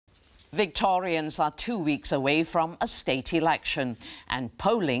Victorians are 2 weeks away from a state election, and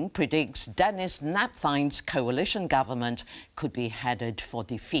polling predicts Dennis Napthine's coalition government could be headed for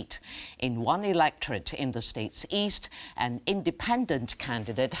defeat. In one electorate in the state's east, an independent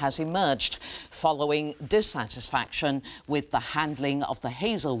candidate has emerged following dissatisfaction with the handling of the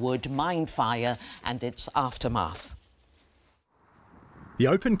Hazelwood mine fire and its aftermath. The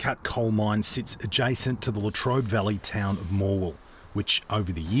open-cut coal mine sits adjacent to the Latrobe Valley town of Morwell, which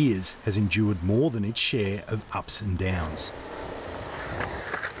over the years has endured more than its share of ups and downs.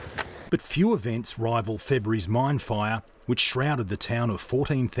 But few events rival February's mine fire, which shrouded the town of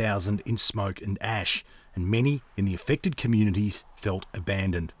 14,000 in smoke and ash, and many in the affected communities felt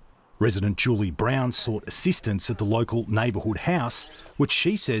abandoned. Resident Julie Brown sought assistance at the local neighbourhood house, which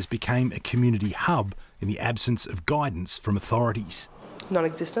she says became a community hub in the absence of guidance from authorities.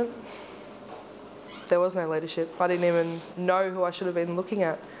 Non-existent. There was no leadership. I didn't even know who I should have been looking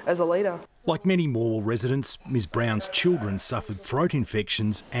at as a leader. Like many Morwell residents, Ms Brown's children suffered throat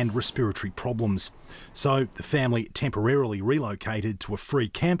infections and respiratory problems. So the family temporarily relocated to a free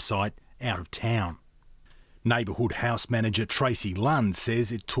campsite out of town. Neighbourhood house manager Trace Lund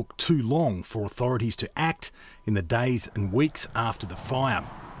says it took too long for authorities to act in the days and weeks after the fire,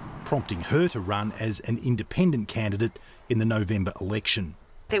 prompting her to run as an independent candidate in the November election.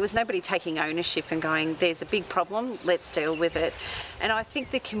 There was nobody taking ownership and going, there's a big problem, let's deal with it. And I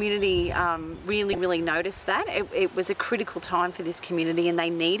think the community really noticed that. It was a critical time for this community and they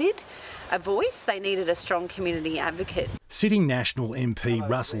needed a voice, they needed a strong community advocate. Sitting National MP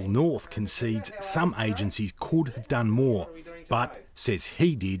Russell North concedes some agencies could have done more, but says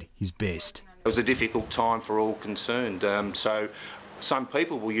he did his best. It was a difficult time for all concerned, so some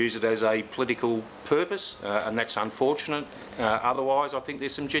people will use it as a political purpose, and that's unfortunate. Otherwise, I think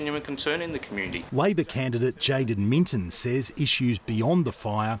there's some genuine concern in the community. Labor candidate Jaden Minton says issues beyond the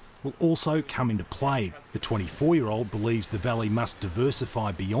fire will also come into play. The 24-year-old believes the valley must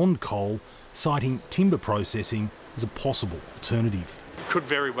diversify beyond coal, citing timber processing as a possible alternative. Could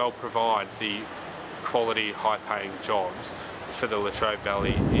very well provide the quality, high-paying jobs for the Latrobe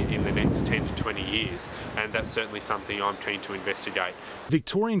Valley in the next 10 to 20 years, and that's certainly something I'm keen to investigate.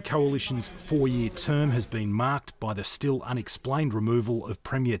 Victorian Coalition's 4-year term has been marked by the still unexplained removal of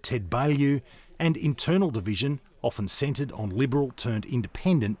Premier Ted Baillieu and internal division, often centred on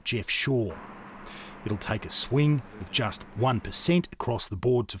Liberal-turned-independent Jeff Shaw. It'll take a swing of just 1% across the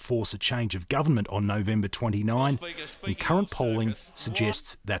board to force a change of government on November 29, and current polling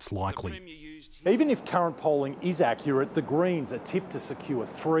suggests that's likely. Even if current polling is accurate, the Greens are tipped to secure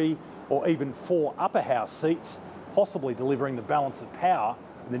 3 or even 4 upper house seats, possibly delivering the balance of power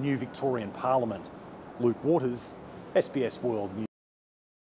in the new Victorian Parliament. Luke Waters, SBS World News.